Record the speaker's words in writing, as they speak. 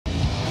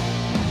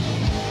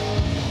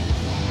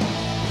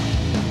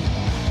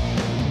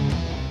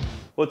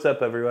What's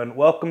up, everyone?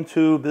 Welcome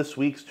to this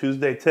week's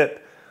Tuesday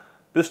tip.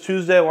 This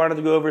Tuesday I wanted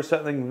to go over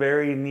something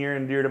very near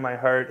and dear to my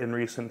heart in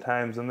recent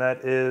times, and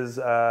that is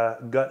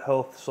gut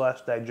health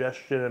 /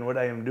 digestion and what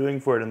I am doing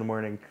for it in the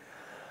morning.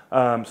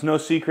 It's no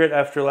secret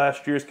after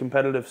last year's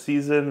competitive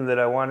season that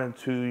I wanted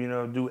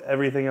to, do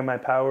everything in my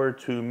power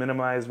to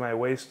minimize my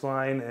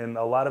waistline, and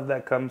a lot of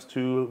that comes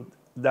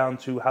down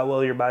to how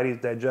well your body is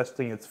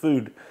digesting its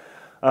food.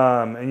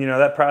 And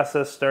that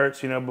process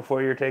starts,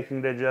 before you're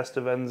taking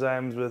digestive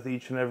enzymes with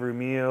each and every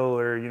meal,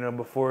 or,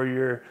 before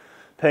you're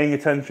paying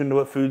attention to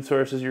what food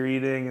sources you're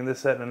eating and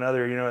this, that, and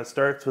another. It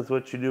starts with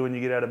what you do when you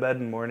get out of bed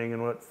in the morning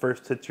and what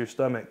first hits your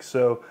stomach.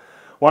 So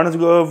wanted to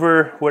go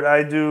over what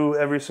I do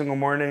every single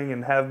morning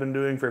and have been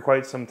doing for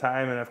quite some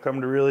time, and I've come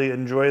to really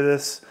enjoy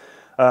this.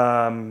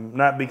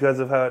 Not because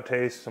of how it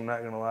tastes, I'm not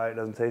going to lie, it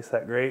doesn't taste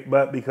that great,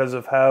 but because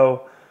of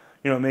how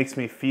it makes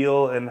me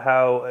feel and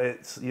how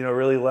it's,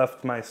 really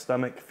left my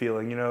stomach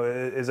feeling.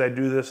 As I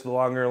do this, the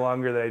longer and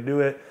longer that I do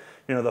it,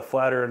 the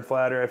flatter and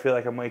flatter I feel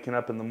like I'm waking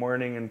up in the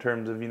morning in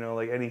terms of,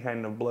 like any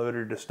kind of bloat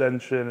or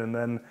distension. And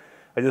then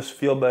I just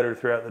feel better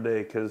throughout the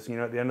day because,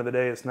 at the end of the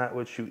day, it's not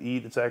what you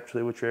eat, it's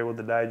actually what you're able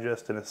to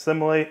digest and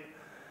assimilate.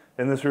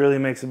 And this really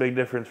makes a big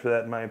difference for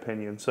that, in my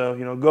opinion. So,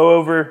 go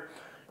over,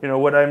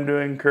 what I'm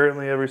doing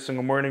currently every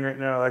single morning right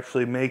now. I'll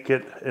actually make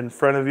it in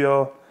front of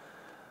y'all.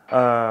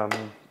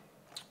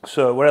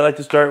 So what I like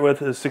to start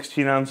with is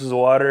 16 ounces of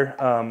water.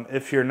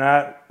 If you're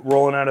not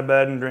rolling out of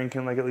bed and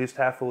drinking like at least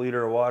half a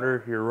liter of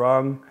water, you're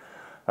wrong.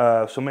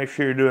 So make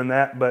sure you're doing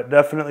that, but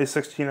definitely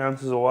 16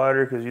 ounces of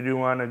water because you do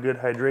want a good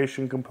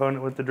hydration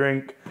component with the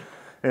drink.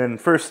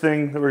 And first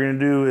thing that we're going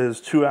to do is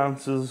 2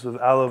 ounces of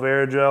aloe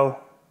vera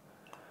gel.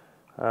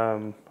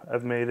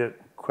 I've made it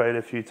quite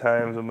a few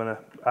times. I'm going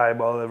to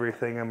eyeball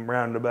everything. I'm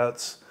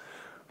roundabouts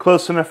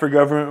close enough for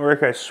government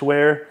work, I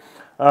swear.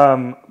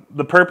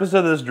 The purpose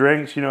of this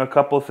drink's, a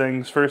couple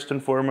things. First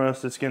and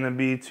foremost, it's going to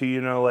be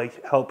to,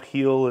 help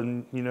heal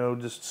and,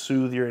 just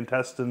soothe your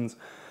intestines.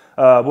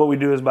 What we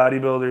do as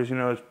bodybuilders,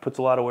 it puts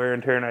a lot of wear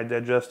and tear in our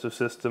digestive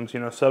systems.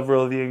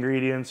 Several of the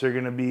ingredients are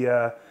going to be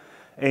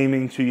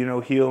aiming to,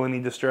 heal any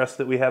distress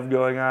that we have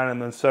going on,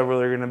 and then several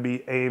are going to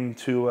be aimed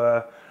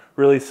to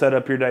really set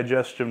up your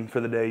digestion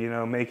for the day,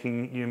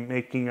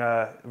 making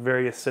a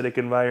very acidic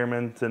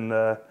environment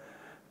and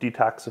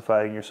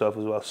detoxifying yourself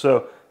as well.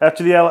 So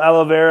after the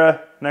aloe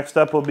vera, next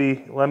up will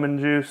be lemon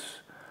juice.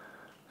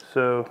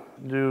 So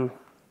do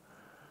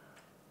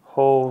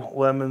whole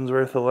lemon's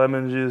worth of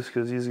lemon juice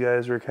because these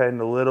guys were kind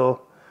of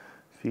little.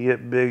 If you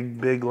get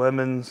big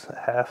lemons,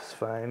 half's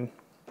fine.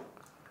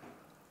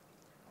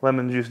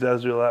 Lemon juice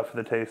does do a lot for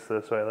the taste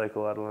though, so I like a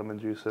lot of lemon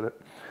juice in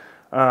it.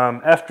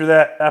 After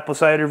that, apple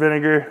cider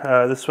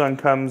vinegar. This one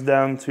comes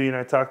down to,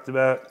 I talked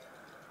about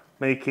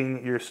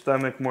making your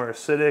stomach more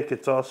acidic.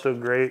 It's also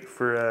great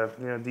for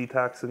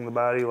detoxing the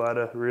body. A lot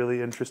of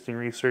really interesting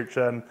research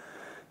on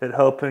it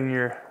helping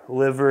your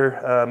liver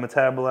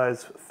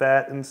metabolize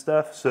fat and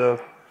stuff.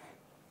 So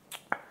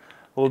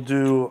we'll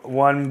do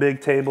 1 big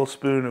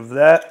tablespoon of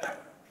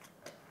that.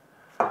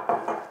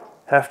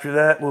 After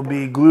that will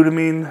be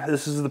glutamine.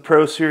 This is the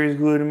Pro Series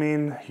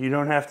glutamine. You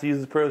don't have to use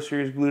the Pro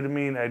Series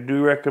glutamine. I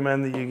do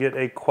recommend that you get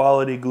a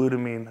quality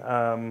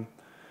glutamine.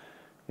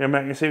 I'm not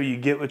going to say you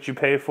get what you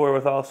pay for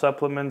with all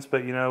supplements,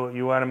 but you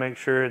want to make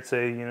sure it's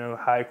a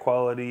high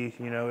quality.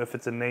 If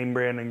it's a name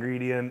brand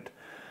ingredient,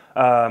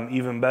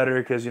 even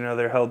better because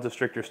they're held to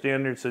stricter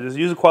standards. So just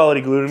use a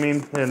quality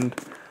glutamine, and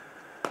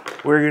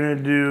we're going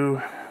to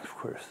do, of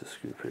course, the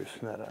scooper's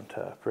not on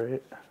top,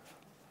 right?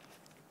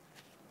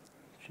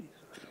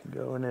 Jesus,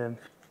 going in.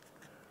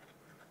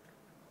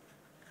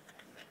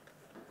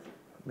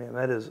 Man,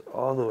 that is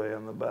all the way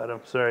on the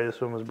bottom. Sorry,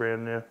 this one was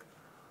brand new.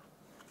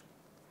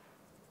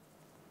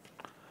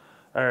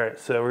 All right,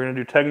 so we're going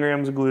to do 10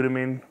 grams of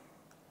glutamine.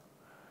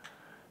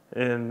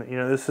 And,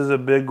 this is a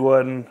big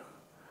one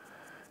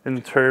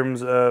in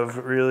terms of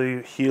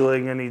really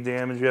healing any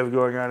damage you have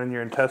going on in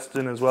your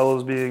intestine, as well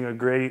as being a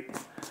great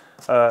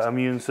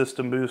immune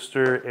system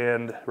booster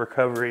and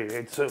recovery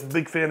aid. So,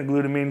 big fan of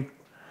glutamine.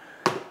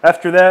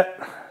 After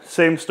that,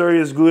 same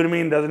story as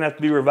glutamine. Doesn't have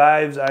to be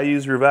Revives. I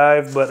use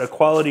Revive, but a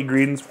quality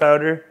greens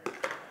powder.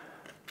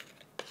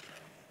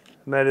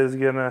 And that is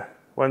going to,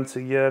 once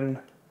again,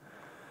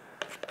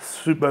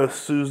 both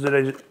soothe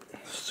the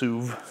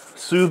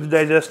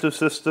digestive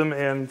system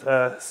and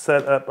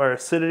set up our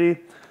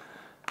acidity.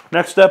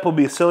 Next up will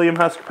be psyllium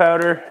husk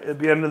powder. At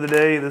the end of the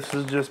day, this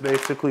is just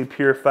basically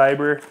pure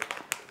fiber.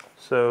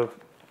 So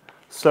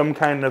some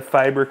kind of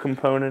fiber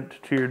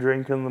component to your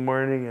drink in the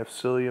morning if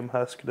psyllium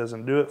husk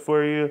doesn't do it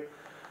for you.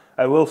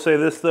 I will say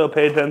this though,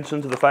 pay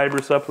attention to the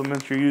fiber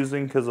supplements you're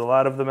using because a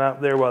lot of them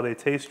out there, while they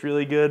taste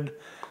really good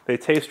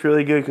because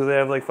they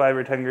have like 5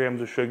 or 10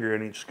 grams of sugar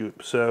in each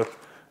scoop. So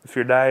if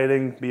you're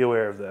dieting, be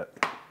aware of that.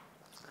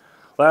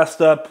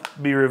 Last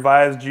up, be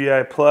Revive's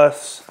GI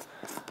Plus.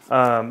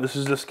 This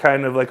is just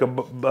kind of like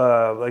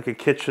a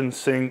kitchen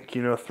sink,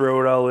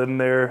 throw it all in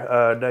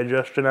there,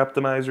 digestion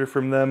optimizer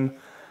from them.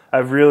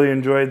 I've really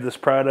enjoyed this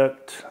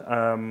product.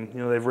 You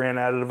know, they've ran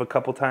out of it a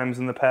couple times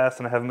in the past,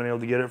 and I haven't been able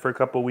to get it for a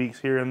couple weeks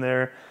here and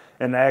there,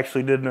 and I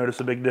actually did notice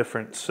a big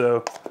difference.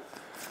 So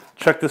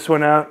check this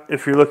one out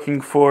if you're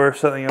looking for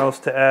something else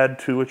to add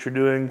to what you're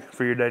doing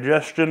for your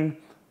digestion.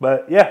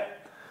 But yeah,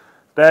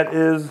 that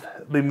is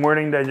the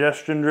morning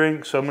digestion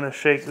drink. So I'm going to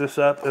shake this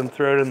up and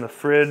throw it in the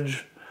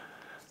fridge.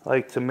 I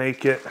like to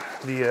make it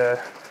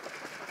the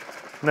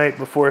night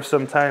before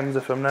sometimes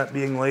if I'm not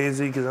being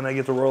lazy, because then I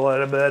get to roll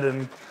out of bed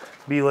and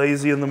be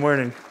lazy in the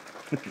morning.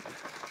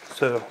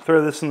 So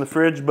throw this in the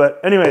fridge.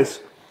 But anyways,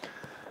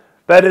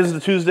 that is the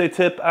Tuesday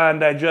tip on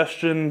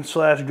digestion /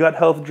 gut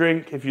health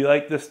drink. If you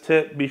like this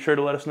tip, be sure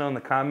to let us know in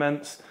the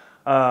comments.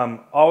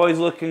 Always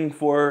looking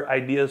for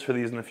ideas for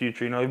these in the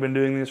future. You know, we've been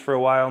doing these for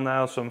a while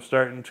now, so I'm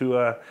starting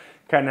to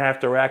kind of have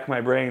to rack my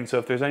brain. So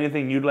if there's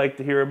anything you'd like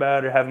to hear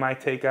about or have my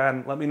take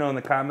on, let me know in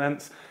the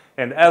comments.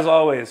 And as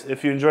always,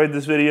 if you enjoyed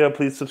this video,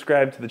 please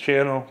subscribe to the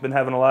channel. Been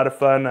having a lot of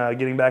fun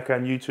getting back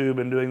on YouTube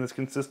and doing this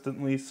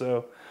consistently,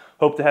 so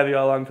hope to have you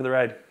all along for the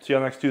ride. See you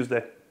all next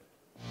Tuesday.